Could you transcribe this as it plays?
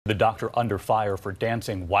The doctor under fire for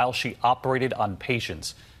dancing while she operated on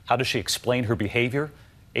patients. How does she explain her behavior?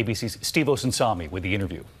 ABC's Steve Osunsami with the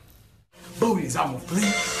interview. Booties on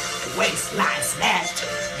fleek, waistline snatched,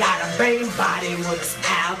 got a brain body with a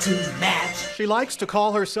smile to match. She likes to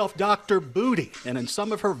call herself Dr. Booty, and in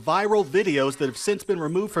some of her viral videos that have since been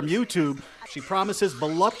removed from YouTube, she promises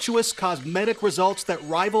voluptuous cosmetic results that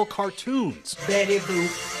rival cartoons. Betty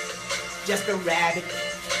Boop, just a rabbit,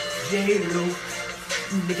 J-Lo,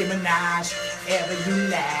 Nicki Minaj, ever you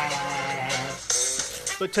laugh.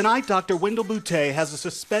 But tonight, Dr. Wendell Boutte has a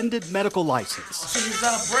suspended medical license. She's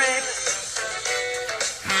a brick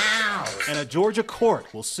house. And a Georgia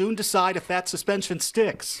court will soon decide if that suspension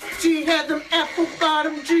sticks. She had them apple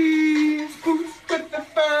bottom jeans, boots with the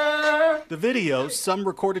fur. The videos, some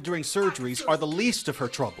recorded during surgeries, are the least of her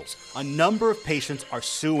troubles. A number of patients are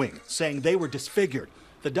suing, saying they were disfigured.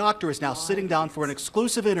 The doctor is now sitting down for an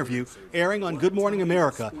exclusive interview airing on Good Morning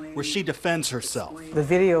America, where she defends herself. The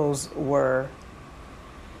videos were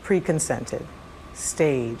pre-consented,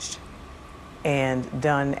 staged, and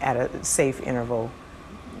done at a safe interval.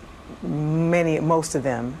 Most of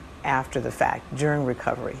them after the fact, during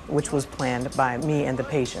recovery, which was planned by me and the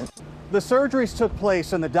patient. The surgeries took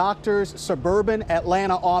place in the doctor's suburban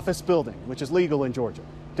Atlanta office building, which is legal in Georgia.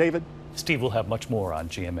 David? Steve will have much more on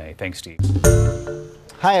GMA. Thanks, Steve.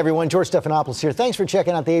 Hi, everyone. George Stephanopoulos here. Thanks for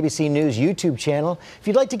checking out the ABC News YouTube channel. If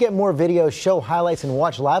you'd like to get more videos, show highlights, and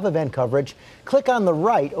watch live event coverage, click on the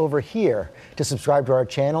right over here to subscribe to our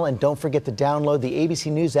channel. And don't forget to download the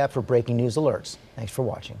ABC News app for breaking news alerts. Thanks for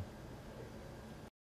watching.